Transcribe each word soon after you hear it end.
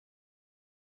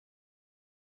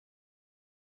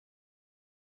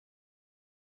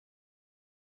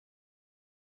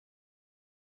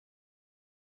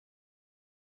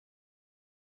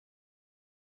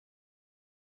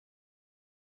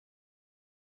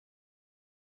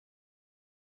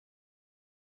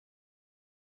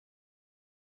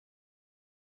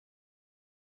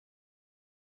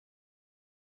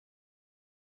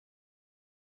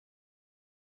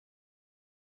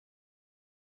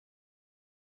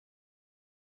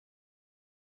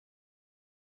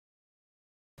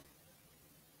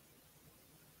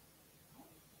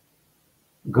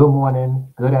Good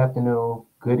morning, good afternoon,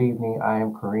 good evening. I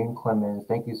am Kareem Clemens.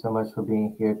 Thank you so much for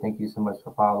being here. Thank you so much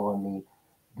for following me.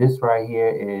 This right here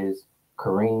is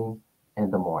Kareem in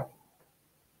the Morning.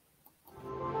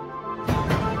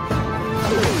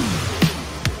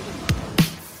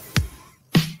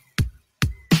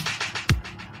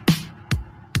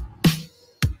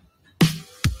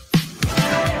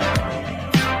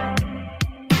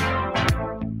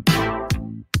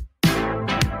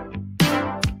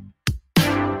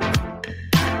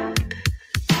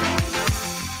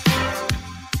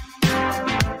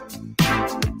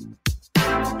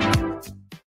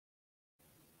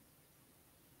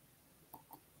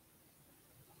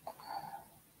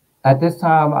 At this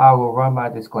time, I will run my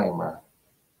disclaimer.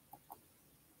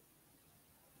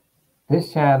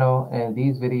 This channel and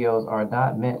these videos are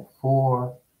not meant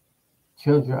for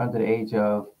children under the age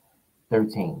of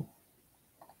 13.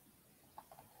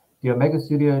 The Omega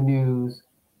Studio News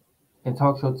and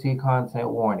Talk Show T content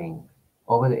warning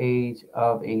over the age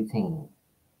of 18.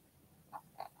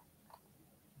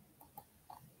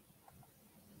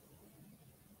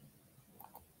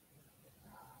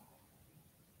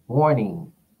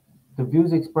 Warning. The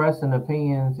views expressed and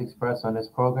opinions expressed on this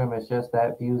program is just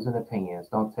that, views and opinions.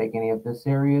 Don't take any of this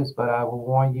serious, but I will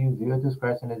warn you, viewer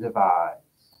discretion is advised.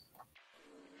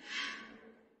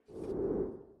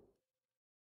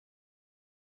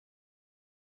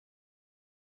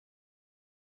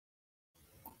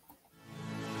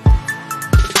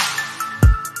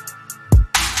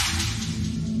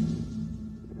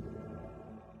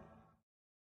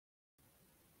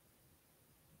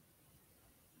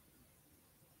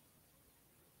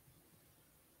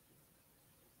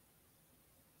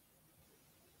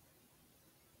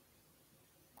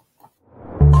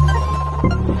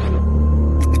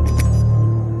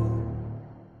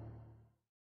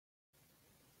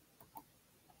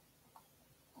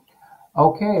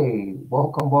 Okay,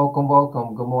 welcome.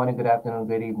 Good morning, good afternoon,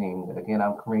 good evening. Again,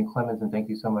 I'm Kareem Clemens, and thank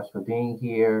you so much for being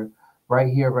here,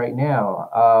 right now.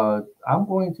 I'm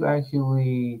going to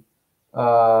actually,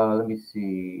 let me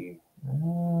see.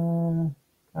 Kind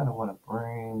of want to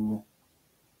bring,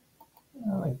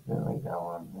 I like that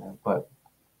one, man. But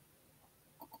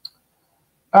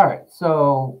all right,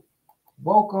 so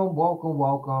welcome.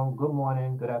 Good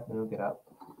morning, good afternoon, get up,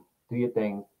 do your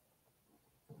thing.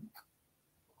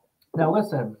 Now,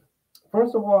 listen,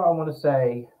 first of all, I want to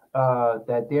say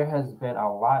that there has been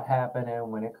a lot happening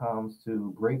when it comes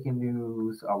to breaking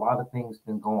news. A lot of things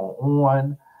been going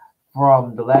on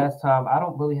from the last time. I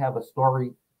don't really have a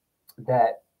story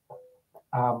that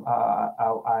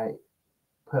I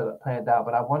planned out,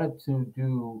 but I wanted to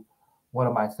do one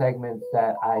of my segments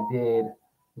that I did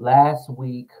last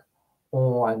week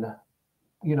on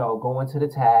going to the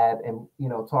tab and,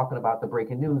 talking about the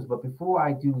breaking news. But before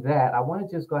I do that, I want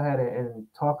to just go ahead and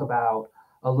talk about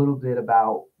a little bit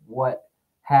about what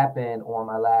happened on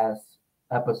my last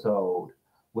episode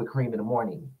with Kareem in the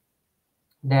Morning.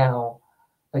 Now,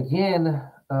 again,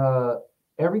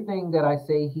 everything that I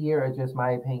say here are just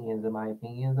my opinions and my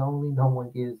opinions only. No one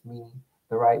gives me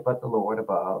the right but the Lord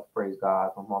above. Praise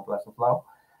God from one blessed flow.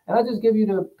 And I just give you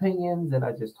the opinions and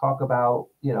I just talk about,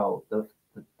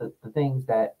 the things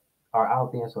that are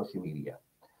out there in social media.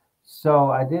 So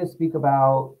I did speak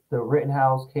about the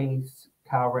Rittenhouse case,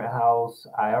 Kyle Rittenhouse.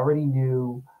 I already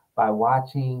knew by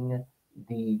watching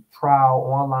the trial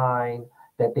online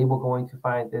that they were going to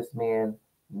find this man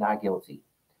not guilty.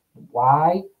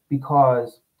 Why?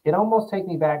 Because it almost takes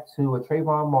me back to a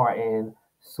Trayvon Martin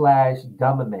slash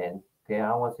Dummerman. Okay, I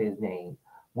don't want to say his name,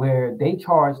 where they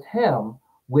charged him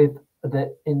with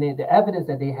the evidence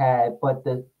that they had, but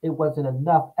it wasn't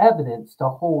enough evidence to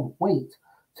hold weight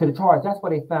to the charge. That's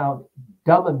why they found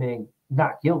Dummerman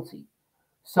not guilty.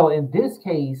 So in this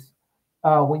case,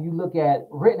 when you look at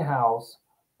Rittenhouse,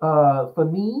 for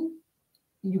me,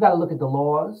 you got to look at the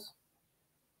laws.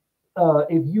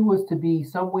 If you was to be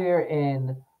somewhere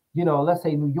in, let's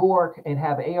say New York and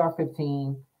have an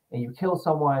AR-15 and you kill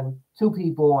someone, two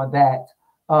people on that,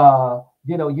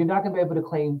 you're not going to be able to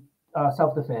claim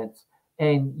self-defense,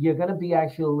 and you're going to be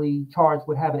actually charged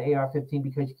with having an AR-15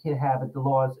 because you can't have it, the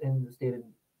laws in the state of,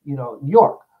 New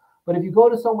York. But if you go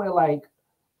to somewhere like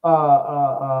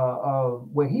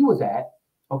where he was at,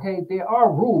 okay, there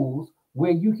are rules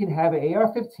where you can have an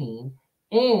AR-15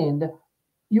 and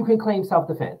you can claim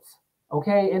self-defense.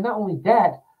 Okay, and not only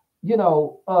that, you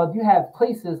have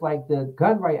places like the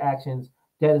gun right actions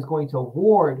that is going to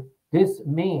award this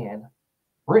man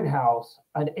Rittenhouse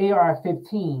an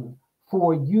AR-15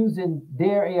 for using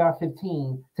their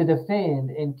AR-15 to defend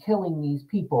and killing these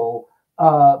people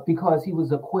because he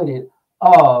was acquitted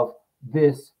of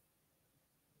this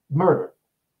murder.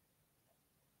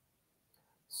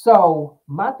 So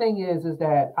my thing is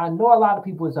that I know a lot of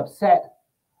people is upset.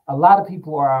 A lot of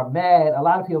people are mad. A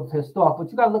lot of people are pissed off.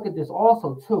 But you got to look at this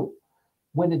also too.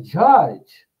 When the judge,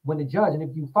 and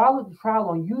if you follow the trial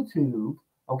on YouTube,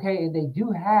 okay, and they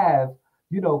do have,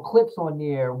 clips on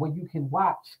there where you can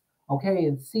watch, okay,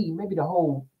 and see maybe the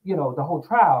whole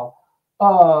trial,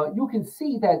 you can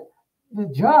see that the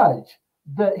judge,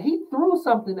 he threw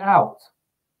something out,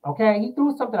 okay, he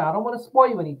threw something out. I don't want to spoil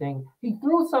you anything. He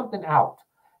threw something out,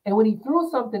 and when he threw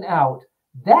something out,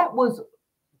 that was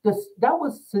that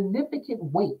was significant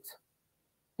weight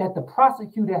that the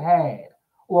prosecutor had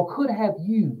or could have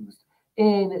used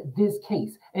in this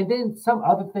case. And then some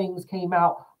other things came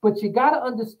out. But you got to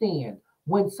understand,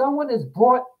 when someone is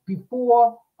brought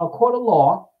before a court of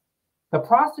law, the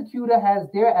prosecutor has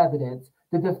their evidence.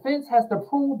 The defense has to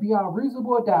prove beyond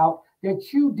reasonable doubt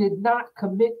that you did not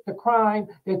commit the crime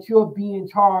that you're being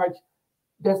charged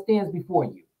that stands before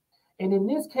you. And in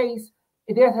this case,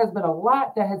 there has been a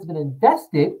lot that has been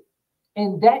invested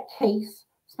in that case,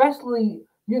 especially,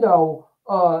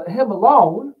 him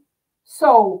alone.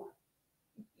 So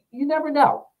you never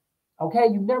know. Okay,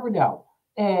 you never know.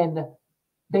 And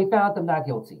they found them not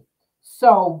guilty.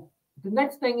 So the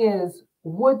next thing is,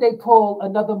 would they pull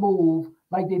another move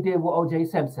like they did with OJ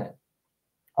Simpson?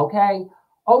 Okay,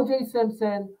 OJ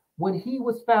Simpson, when he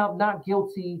was found not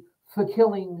guilty for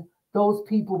killing those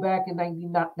people back in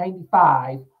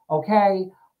 1995, okay,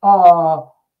 uh,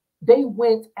 they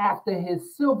went after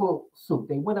his civil suit.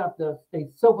 They went after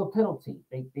the civil penalty.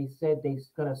 They said they're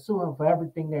gonna sue him for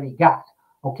everything that he got.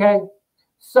 Okay.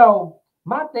 So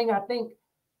my thing, I think,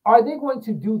 are they going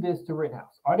to do this to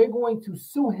Rittenhouse? Are they going to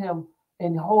sue him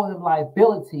and hold him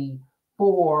liability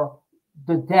for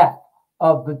the death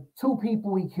of the two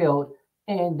people he killed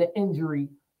and the injury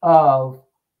of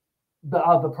the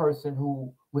other person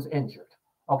who was injured?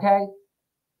 Okay.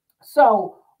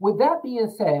 So, with that being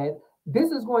said,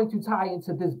 this is going to tie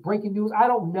into this breaking news. I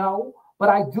don't know, but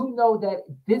I do know that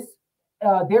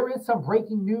there is some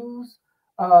breaking news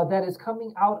that is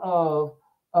coming out of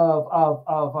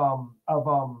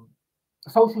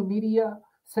social media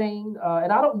saying,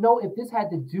 and I don't know if this had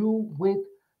to do with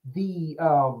the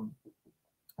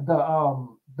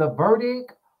the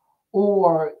verdict,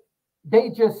 or they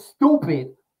just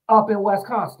stupid up in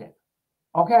Wisconsin.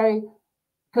 Okay,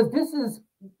 because this is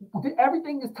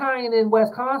everything is tying in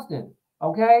Wisconsin.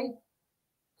 Okay,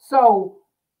 so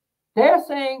they're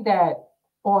saying that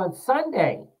on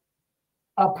Sunday,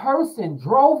 a person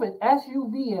drove an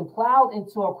SUV and plowed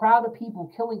into a crowd of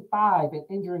people, killing 5 and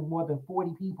injuring more than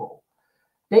 40 people.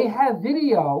 They have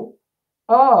video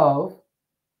of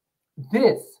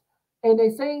this, and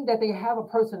they're saying that they have a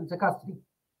person into custody.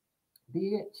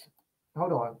 Bitch,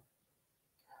 hold on.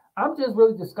 I'm just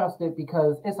really disgusted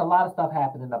because it's a lot of stuff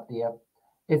happening up there.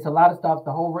 It's a lot of stuff.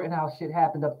 The whole Rittenhouse shit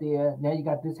happened up there. Now you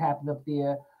got this happened up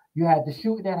there. You had the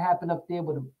shooting that happened up there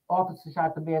where the officer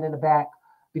shot the man in the back,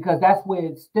 because that's where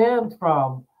it stemmed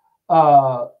from.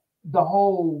 The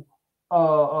whole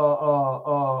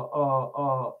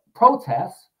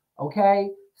protest. Okay,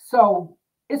 so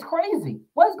it's crazy.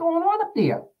 What's going on up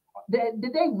there?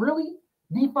 Did they really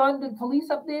defund the police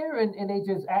up there, and they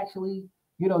just actually,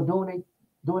 doing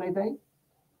their thing?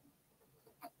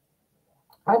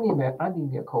 I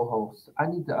need a co-host. I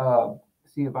need to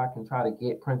see if I can try to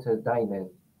get Princess Diamond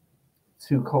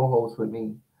to co-host with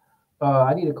me.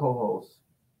 I need a co-host.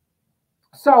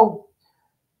 So,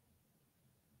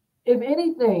 if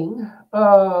anything,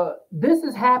 this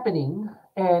is happening,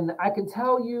 and I can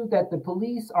tell you that the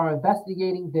police are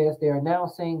investigating this. They are now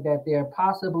saying that there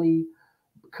possibly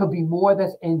could be more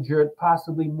that's injured,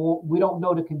 possibly more. We don't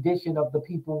know the condition of the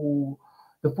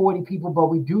 40 people, but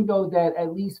we do know that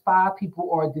at least 5 people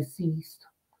are deceased.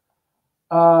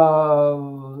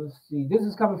 Let's see. This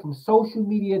is coming from social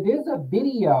media. There's a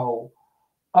video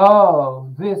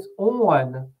of this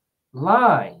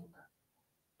online,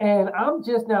 and I'm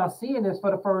just now seeing this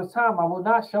for the first time. I will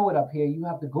not show it up here. You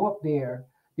have to go up there.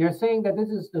 They're saying that this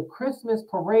is the Christmas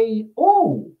parade.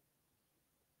 Oh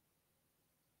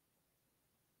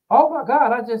my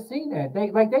God! I just seen that.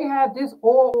 They have this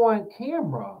all on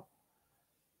camera.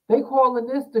 They calling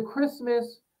this the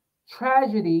Christmas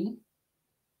tragedy,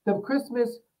 the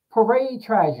Christmas parade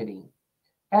tragedy.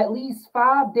 At least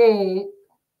 5 dead,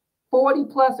 40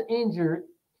 plus injured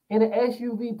in an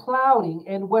SUV plowing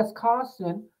in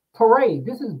Wisconsin parade.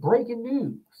 This is breaking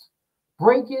news.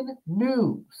 Breaking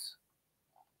news.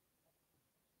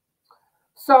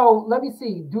 So let me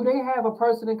see. Do they have a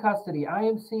person in custody? I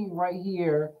am seeing right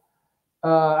here.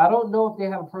 I don't know if they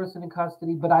have a person in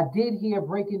custody, but I did hear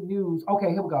breaking news. Okay,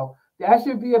 here we go. The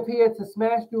SUV appeared to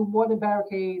smash through more than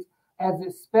barricades as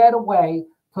it sped away.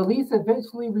 Police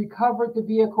eventually recovered the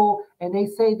vehicle and they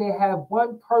say they have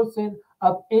one person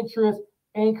of interest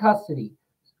in custody.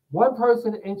 One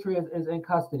person of interest is in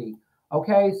custody.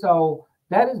 Okay, so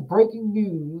that is breaking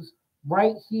news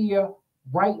right here,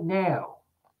 right now.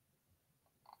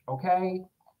 Okay.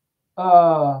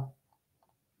 Uh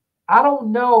I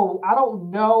don't know. I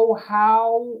don't know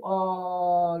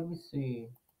how let me see.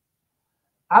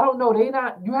 I don't know. They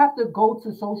not you have to go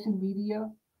to social media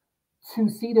to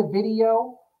see the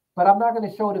video, but I'm not going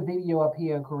to show the video up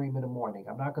here in Kareem in the morning.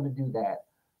 I'm not going to do that.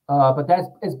 But that's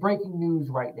it's breaking news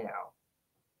right now.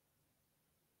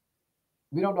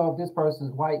 We don't know if this person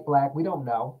is white, black. We don't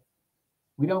know.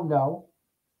 We don't know.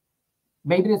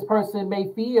 Maybe this person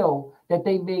may feel that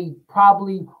they may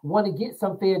probably want to get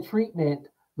some fair treatment,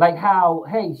 like how,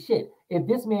 hey, shit, if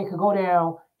this man could go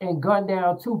down and gun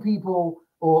down two people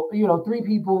or three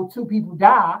people, two people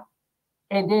die,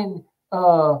 and then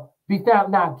be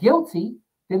found not guilty,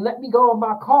 then let me go in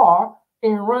my car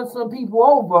and run some people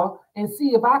over and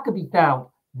see if I could be found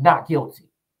not guilty.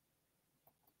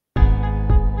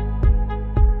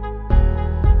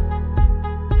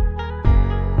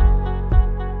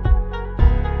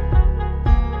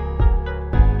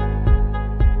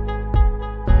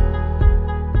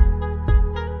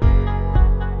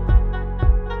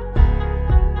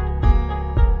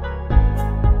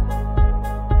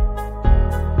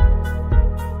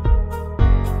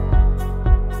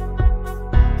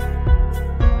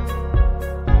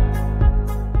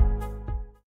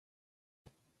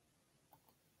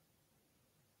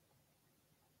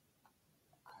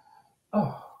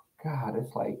 Oh God,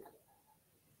 it's like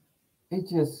it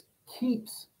just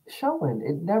keeps showing.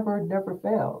 It never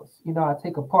fails. I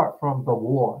take apart from the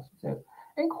wars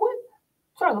and quit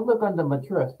trying to look under my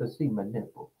dress to see my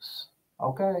nipples.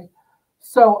 Okay.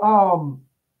 So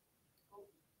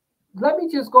let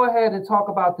me just go ahead and talk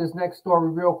about this next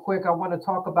story real quick. I want to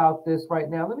talk about this right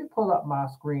now. Let me pull up my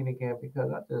screen again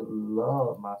because I just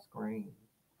love my screen.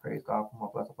 Praise God for my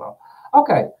blessed love.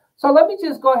 Okay, so let me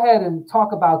just go ahead and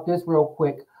talk about this real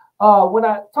quick. When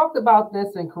I talked about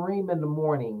this in Kareem in the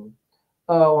morning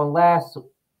on last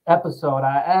episode,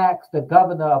 I asked the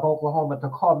governor of Oklahoma to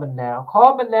call me now.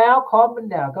 Call me now. Call me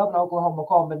now. Governor of Oklahoma,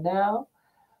 call me now.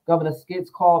 Governor Skits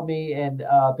called me, and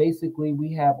basically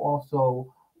we have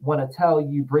also want to tell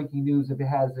you breaking news if it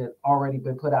hasn't already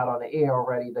been put out on the air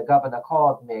already. The governor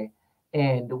called me,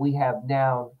 and we have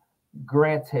now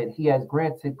he has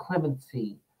granted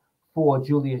clemency for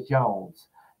Julius Jones.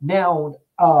 Now,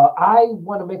 I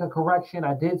want to make a correction.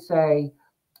 I did say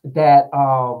that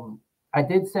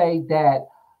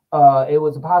it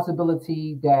was a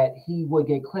possibility that he would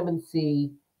get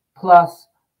clemency plus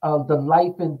the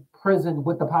life in prison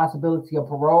with the possibility of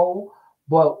parole.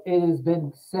 But it has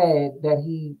been said that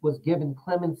he was given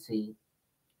clemency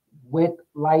with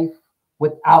life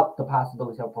without the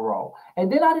possibility of parole.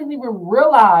 And then I didn't even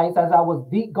realize as I was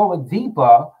going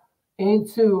deeper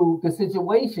into the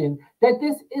situation that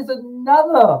this is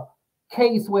another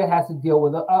case where it has to deal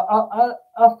with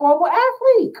a former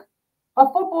athlete, a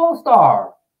football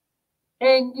star.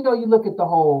 And you look at the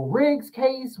whole Riggs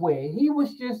case where he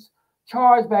was just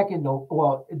charged back at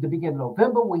the beginning of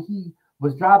November when he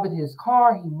was driving his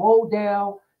car. He mowed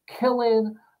down,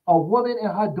 killing a woman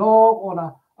and her dog on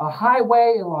a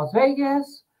highway in Las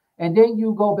Vegas. And then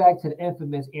you go back to the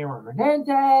infamous Aaron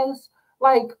Hernandez.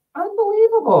 Like,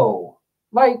 unbelievable.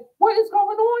 Like, what is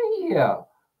going on here?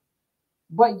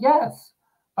 But yes,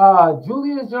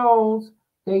 Julius Jones,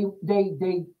 they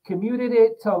commuted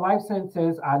it to a life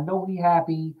sentence. I know he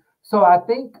happy. So I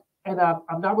think, and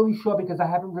I'm not really sure because I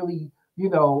haven't really,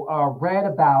 read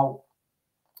about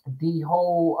the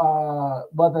whole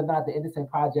whether or not the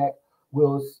Innocent Project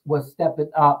was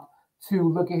stepping up to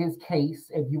look at his case.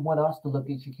 If you want us to look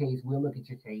at your case, we'll look at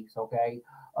your case. Okay,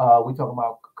 we're talking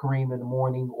about Kareem in the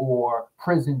morning or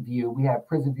Prison View. We have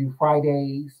Prison View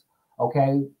Fridays.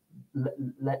 Okay,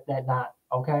 let that not.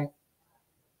 Okay,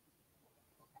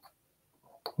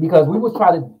 because we was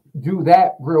trying to do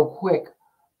that real quick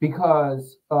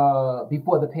because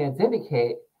before the pandemic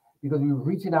hit, because we were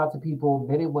reaching out to people,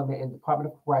 men and women in the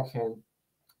Department of Correction,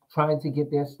 trying to get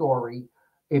their story.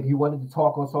 If you wanted to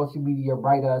talk on social media,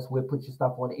 write us. We'll put your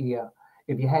stuff on air.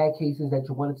 If you had cases that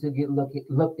you wanted to get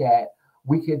looked at,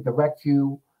 we could direct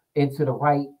you into the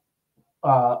right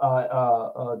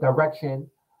direction.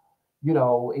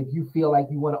 If you feel like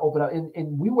you want to open up,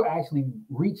 and we were actually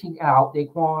reaching out,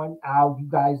 Daquan, Al, you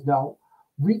guys know,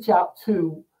 reach out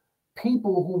to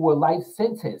people who were life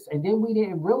sentenced. And then we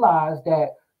didn't realize that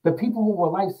the people who were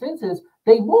life sentenced,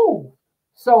 they moved.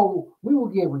 So we will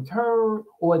get returned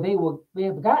or they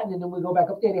have forgotten, and then we go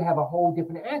back up there, they have a whole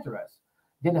different address.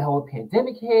 Then the whole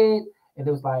pandemic hit, and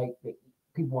it was like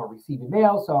people weren't receiving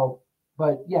mail. So,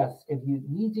 but yes, if you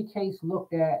need your case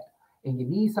looked at, and you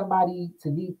need somebody to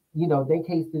need, their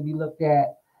case to be looked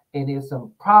at, and there's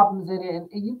some problems in it,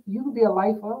 and you could be a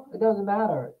lifer. It doesn't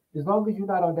matter as long as you're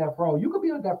not on death row. You could be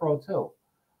on death row too.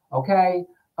 Okay,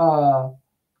 uh,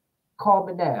 call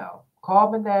me now.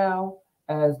 Call me now,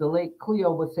 as the late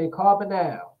Cleo would say. Call me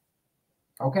now.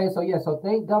 Okay, so yeah, so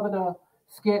thank Governor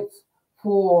Skits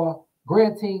for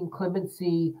granting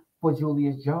clemency for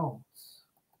Julius Jones.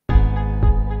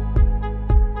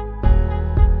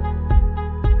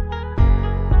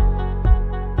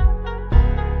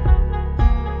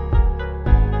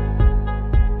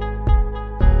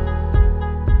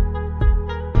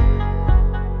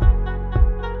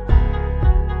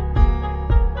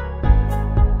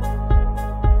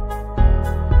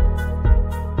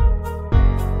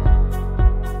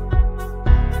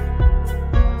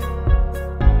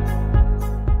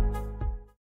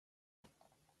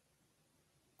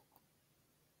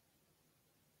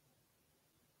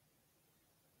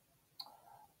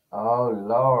 Oh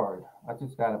Lord, I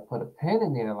just gotta put a pin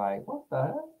in there. Like, what the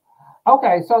heck?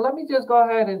 Okay, so let me just go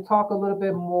ahead and talk a little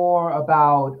bit more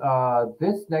about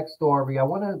this next story. I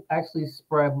want to actually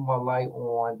spread more light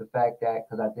on the fact that,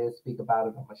 because I did speak about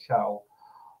it on my show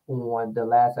on the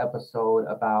last episode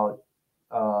about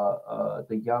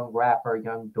the young rapper,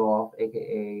 Young Dolph,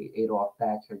 aka Adolf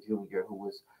Thatcher Jr., who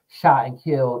was shot and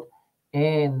killed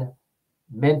in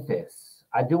Memphis.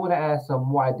 I do want to add some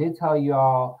more. I did tell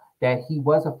y'all that he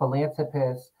was a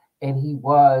philanthropist and he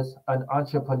was an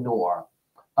entrepreneur.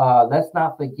 Let's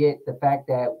not forget the fact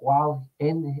that while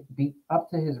up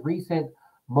to his recent,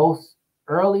 most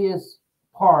earliest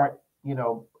part,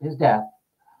 his death,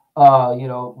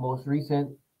 most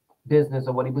recent business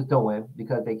of what he was doing,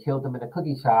 because they killed him in a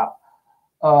cookie shop.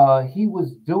 He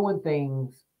was doing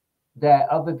things that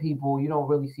other people, you don't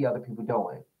really see other people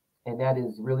doing, and that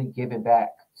is really giving back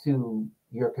to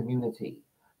your community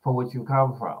from which you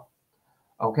come from.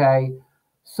 Okay,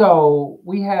 so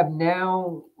we have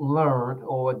now learned,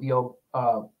 or the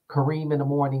Kareem in the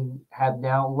Morning have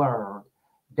now learned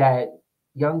that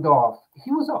Young Dolph,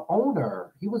 he was an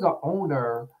owner. He was an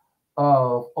owner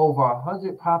of over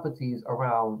 100 properties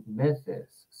around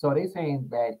Memphis. So they're saying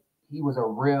that he was a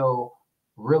real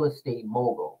estate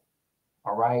mogul.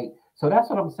 All right. So that's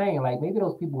what I'm saying. Like, maybe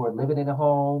those people were living in the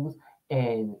homes,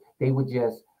 and they would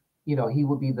just, he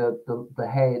would be the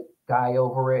head guy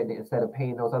over it. And instead of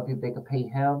paying those other people, they could pay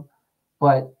him.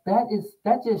 But that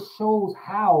just shows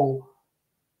how,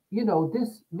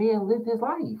 this man lived his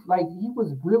life. Like, he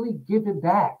was really giving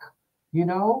back, you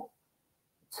know,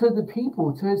 to the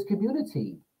people, to his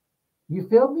community. You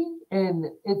feel me? And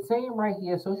it's saying right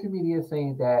here, social media is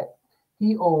saying that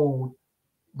he owned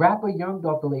rapper Young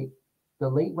Dolph, the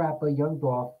late rapper Young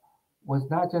Dolph, was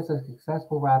not just a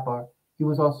successful rapper, he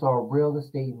was also a real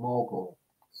estate mogul.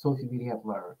 Social media have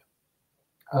learned.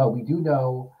 We do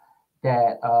know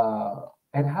that,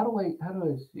 and how do I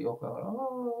see? Okay.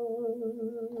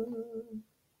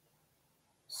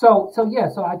 So yeah,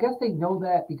 so I guess they know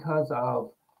that because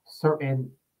of certain,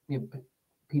 you know,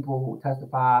 people who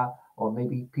testify, or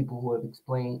maybe people who have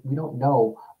explained. We don't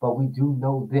know, but we do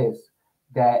know this,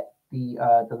 that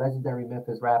the legendary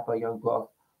Memphis rapper Young Bluff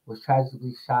was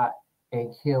tragically shot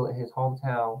and killed in his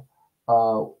hometown,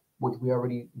 uh, which we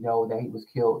already know that he was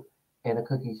killed in a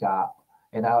cookie shop.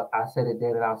 And I said it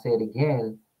then, and I'll say it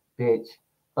again, bitch.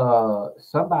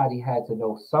 Somebody had to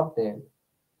know something,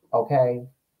 okay?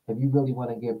 If you really want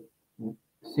to get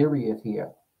serious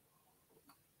here,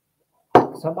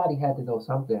 somebody had to know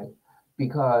something,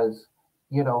 because,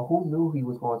 who knew he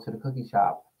was going to the cookie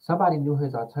shop? Somebody knew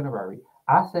his itinerary.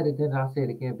 I said it then, and I'll say it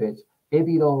again, bitch. It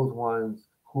be those ones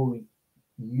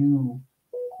you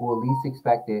will least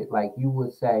expect it. Like, you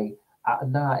would say,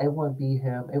 nah, it wouldn't be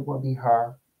him, it wouldn't be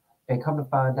her. And come to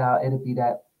find out, it'll be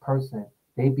that person.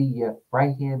 They be your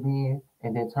right hand man,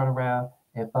 and then turn around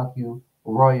and fuck you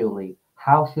royally.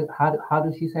 How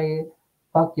does she say it?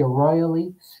 Fuck you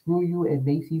royally, screw you in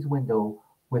Macy's window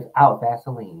without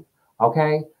Vaseline.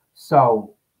 Okay?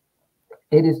 So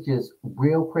it is just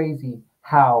real crazy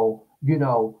how,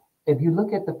 if you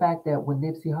look at the fact that when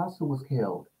Nipsey Hussle was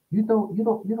killed, you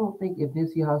don't think, if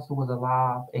Nipsey Hussle was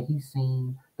alive and he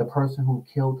seen the person who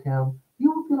killed him,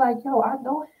 you would be like, yo, I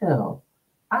know him.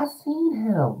 I seen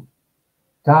him.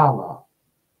 Dollar.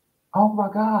 Oh my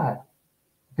God.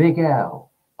 Big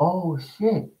L. Oh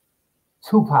shit.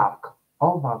 Tupac.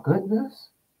 Oh my goodness.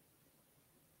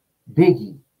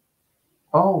 Biggie.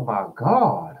 Oh my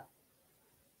God.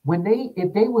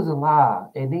 If they was alive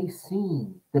and they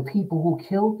seen the people who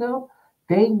killed them,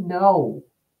 they know,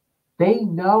 they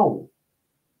know.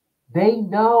 They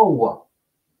know.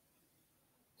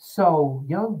 So,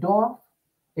 young Dolph,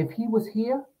 if he was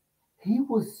here, he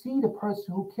will see the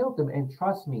person who killed him. And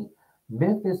trust me,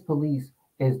 Memphis police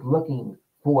is looking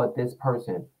for this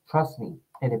person. Trust me.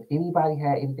 And if anybody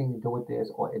had anything to do with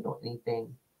this or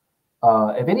anything,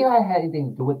 if anybody had anything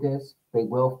to do with this, they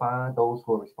will find those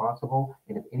who are responsible.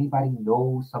 And if anybody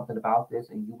knows something about this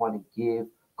and you want to give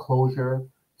closure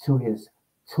to his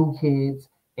two kids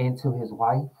and to his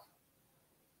wife,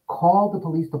 call the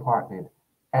police department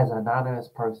as an anonymous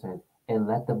person and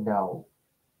let them know,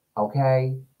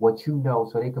 okay, what you know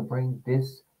so they can bring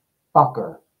this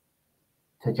fucker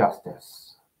to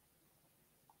justice.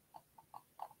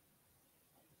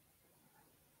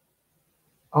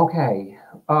 Okay,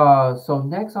 so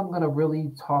next I'm gonna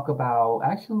really talk about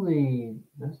actually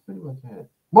that's pretty much it.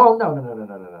 Well,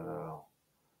 no.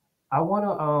 I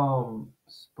wanna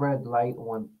spread light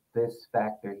on this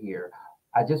factor here.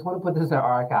 I just want to put this in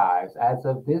archives. As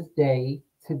of this day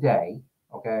today,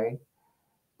 okay,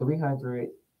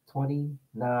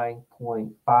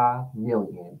 329.5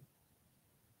 million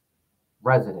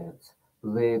residents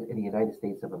live in the United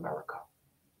States of America.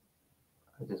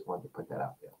 I just wanted to put that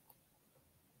out there.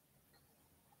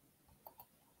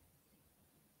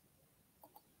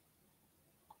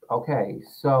 Okay,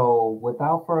 so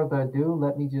without further ado,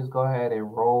 let me just go ahead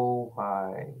and roll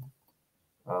my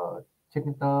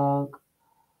chicken thug,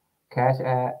 cash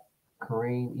app,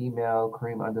 Kareem email,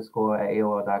 Kareem underscore at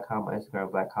AOL.com, on Instagram,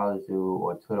 Black College Zoo,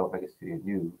 or Twitter, Omega Studio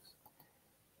News.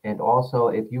 And also,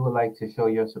 if you would like to show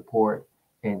your support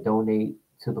and donate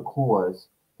to the cause,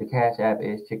 the cash app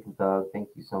is Chicken Thug. Thank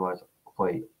you so much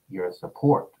for your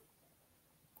support.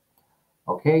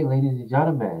 Okay, ladies and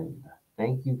gentlemen,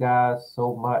 thank you guys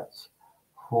so much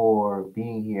for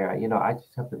being here. I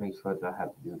just have to make sure that I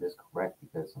have to do this correct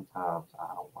because sometimes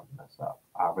I don't want to mess up.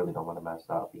 I really don't want to mess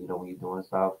up. When you're doing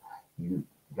stuff, you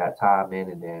got time in,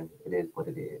 and then it is what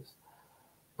it is.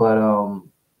 But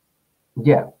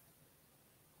yeah.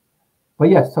 But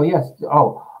yes, so yes.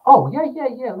 Yeah.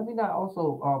 Let me not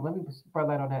also let me spread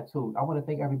light on that too. I want to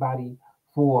thank everybody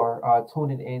for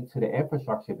tuning in to the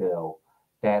infrastructure bill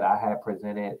that I have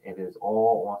presented. It is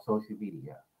all on social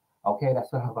media. Okay,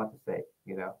 that's what I'm about to say.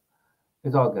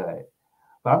 It's all good.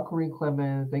 But I'm Kareem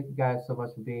Clemens. Thank you guys so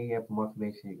much for being here. For more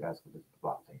information, you guys can visit the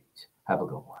blog page. Have a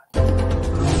good one.